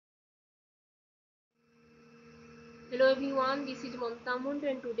Hello everyone, this is Mamta Mund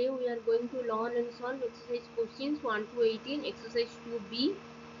and today we are going to learn and solve exercise questions 1 to 18, exercise 2b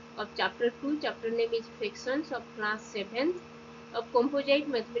of chapter 2. Chapter name is Fractions of class 7th of Composite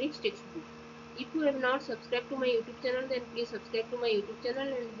Mathematics textbook. If you have not subscribed to my YouTube channel, then please subscribe to my YouTube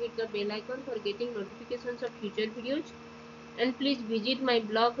channel and hit the bell icon for getting notifications of future videos. And please visit my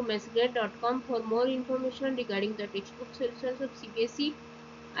blog Mathsgrade.com for more information regarding the textbook solutions of CBSE,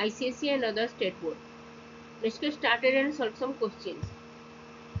 ICSE and other state board. Let's get started and solve some questions.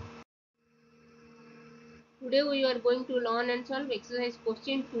 Today we are going to learn and solve exercise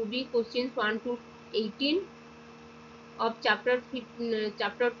question 2b, questions 1 to 18 of chapter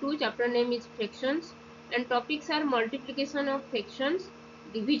 2. Chapter name is fractions and topics are multiplication of fractions,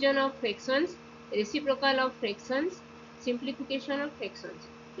 division of fractions, reciprocal of fractions, simplification of fractions.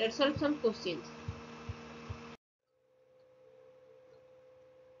 Let's solve some questions.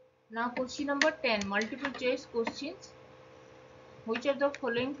 Now question number 10, multiple choice questions. Which of the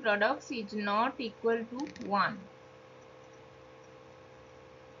following products is not equal to 1?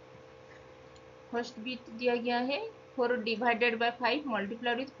 First beat दिया गया है 4 divided by 5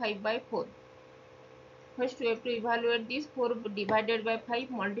 multiplied with 5 by 4. First we have to evaluate this 4 divided by 5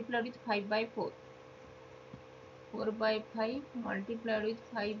 multiplied with 5 by 4. 4 by 5 multiplied with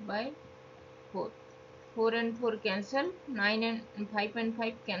 5 by 4. 4 and 4 cancel, 9 and 5 and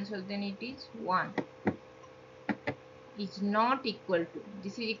 5 cancel, then it is 1. Is not equal to,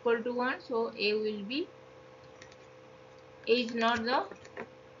 this is equal to 1, so A will be, A is not the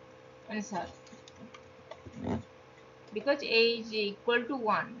answer. Because A is equal to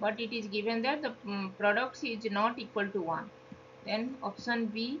 1, but it is given that the products is not equal to 1. Then option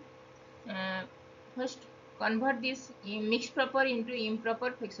B, first convert this mixed proper into improper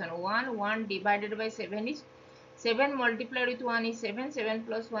fraction. 1 divided by 7 is 7 multiplied with 1 is 7, 7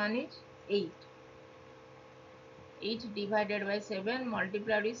 plus 1 is 8. 8 divided by 7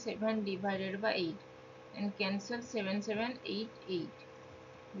 multiplied with 7 divided by 8, and cancel 7, 7, 8, 8,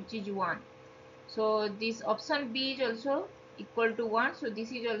 which is 1. So this option B is also equal to 1, so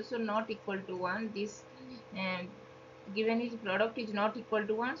this is also not equal to 1. This given his product is not equal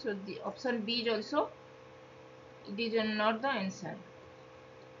to 1, so the option B is also, it is not the answer.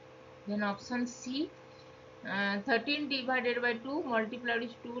 Then option C, 13 divided by 2 multiplied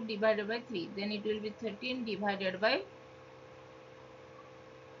with 2 divided by 3, then it will be 13 divided by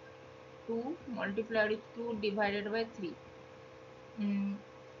 2 multiplied with 2 divided by 3.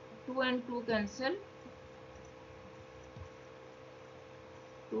 2 and 2 cancel,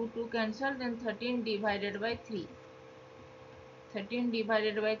 2 cancel, then 13 divided by 3. 13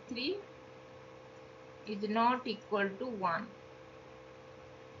 divided by 3 is not equal to 1.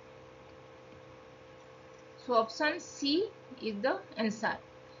 So option C is the answer.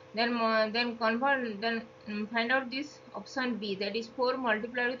 Then convert, then find out this option B, that is 4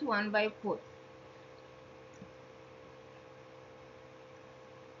 multiplied with 1 by 4.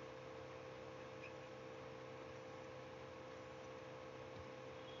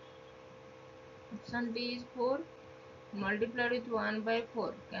 Option B is 4 multiplied with 1 by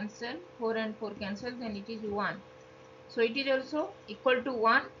 4. Cancel, 4 and 4 cancel, then it is 1. So it is also equal to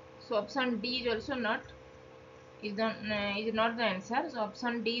 1. So option D is also not, is not the answer. So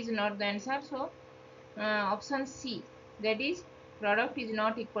option D is not the answer. So option C, that is product is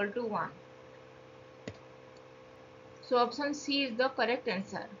not equal to 1. So option C is the correct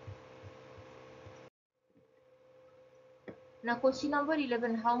answer. Now question number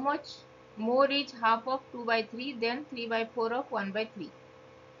 11, how much more is half of 2 by 3 than 3 by 4 of 1 by 3?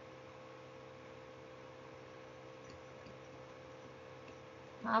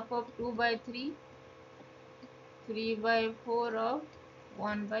 Half of 2 by 3, 3 by 4 of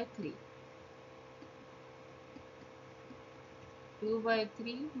 1 by 3. 2 by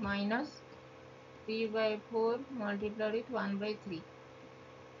 3 minus 3 by 4 multiplied with 1 by 3.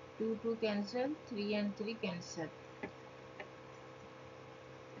 2 cancel, 3 and 3 cancel.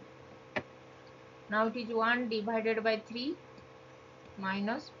 Now it is 1 divided by 3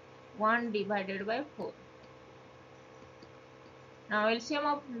 minus 1 divided by 4. Now LCM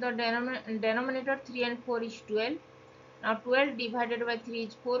of the denominator 3 and 4 is 12. Now 12 divided by 3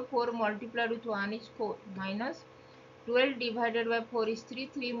 is 4. 4 multiplied with 1 is 4. Minus 12 divided by 4 is 3.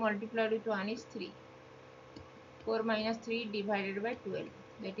 3 multiplied with 1 is 3. 4 minus 3 divided by 12.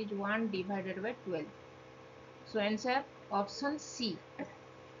 That is 1 divided by 12. So answer option C.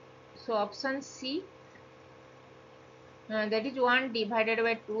 So option C, that is 1 divided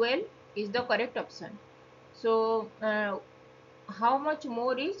by 12 is the correct option. So how much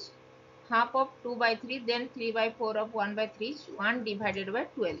more is half of 2 by 3 then 3 by 4 of 1 by 3 is 1 divided by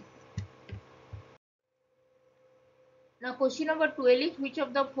 12. Now question number 12 is which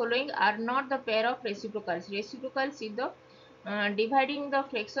of the following are not the pair of reciprocals? Reciprocals is the dividing the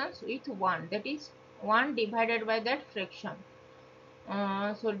fractions with 1, that is 1 divided by that fraction.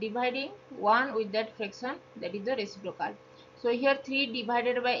 So dividing 1 with that fraction, that is the reciprocal. So here 3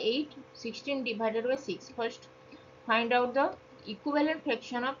 divided by 8, 16 divided by 6. First find out the equivalent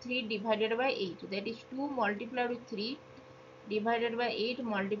fraction of 3 divided by 8, that is 2 multiplied with 3 divided by 8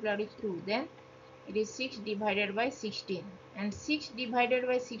 multiplied with 2, then it is 6 divided by 16, and 6 divided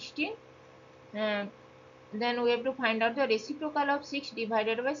by 16, then we have to find out the reciprocal of 6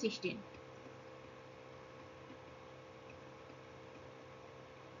 divided by 16.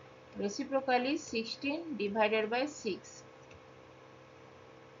 Reciprocal is 16 divided by 6.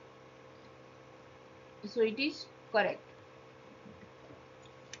 So it is correct.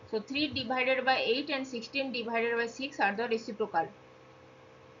 So 3 divided by 8 and 16 divided by 6 are the reciprocal.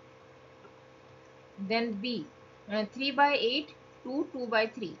 Then B, 3 by 8, 2, 2 by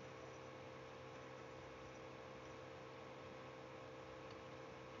 3.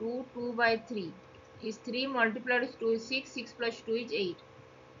 2, 2 by 3 is 3 multiplied with 2 is 6, 6 plus 2 is 8.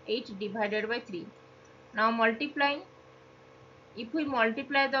 8 divided by 3. Now multiplying, if we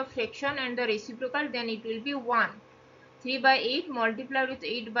multiply the fraction and the reciprocal, then it will be 1. 3 by 8 multiplied with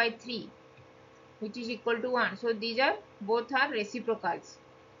 8 by 3, which is equal to 1. So these are both are reciprocals.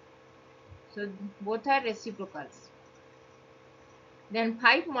 So both are reciprocals. Then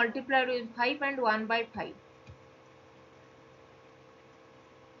 5 multiplied with 5 and 1 by 5.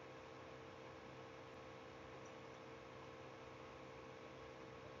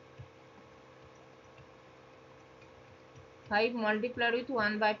 5 multiplied with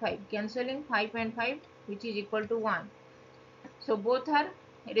 1 by 5. Cancelling 5 and 5, which is equal to 1. So both are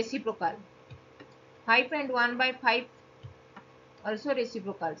reciprocal. 5 and 1 by 5 also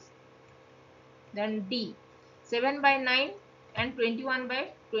reciprocals. Then D, 7 by 9 and 21 by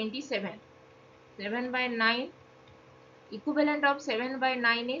 27. 7 by 9, equivalent of 7 by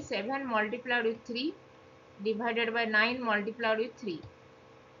 9 is 7 multiplied with 3 divided by 9 multiplied with 3,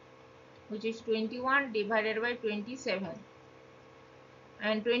 which is 21 divided by 27.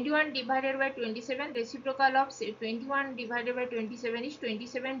 And 21 divided by 27, reciprocal of 21 divided by 27 is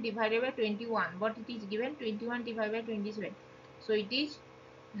 27 divided by 21. But it is given 21 divided by 27. So it is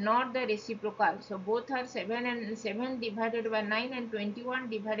not the reciprocal. So both are 7 and 7 divided by 9 and 21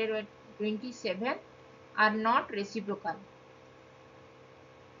 divided by 27 are not reciprocal.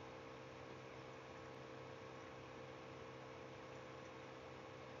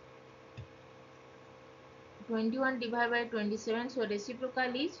 (21 divided by 27), so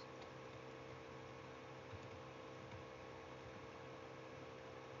reciprocal is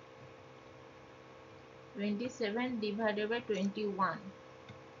 27 divided by 21,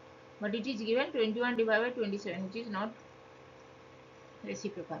 but it is given 21 divided by 27, which is not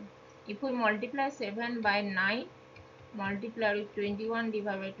reciprocal. If we multiply 7 by 9 multiply with 21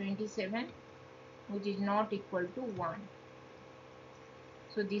 divided by 27, which is not equal to 1.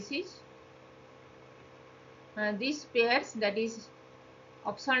 So this is these pairs, that is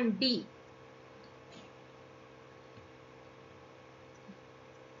option D.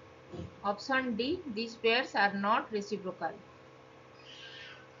 Option D, these pairs are not reciprocal.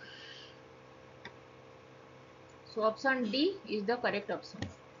 So option D is the correct option.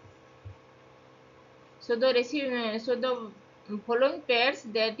 So the following pairs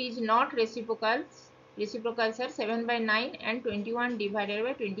that is not reciprocals are 7 by 9 and 21 divided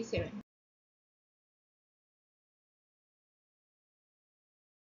by 27.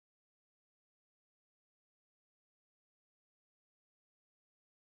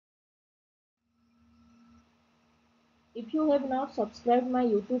 If you have not subscribed my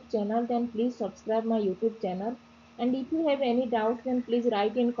YouTube channel, then please subscribe my YouTube channel. And if you have any doubt, then please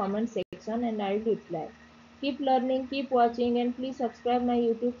write in comment section and I will reply. Keep learning, keep watching, and please subscribe my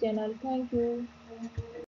YouTube channel. Thank you.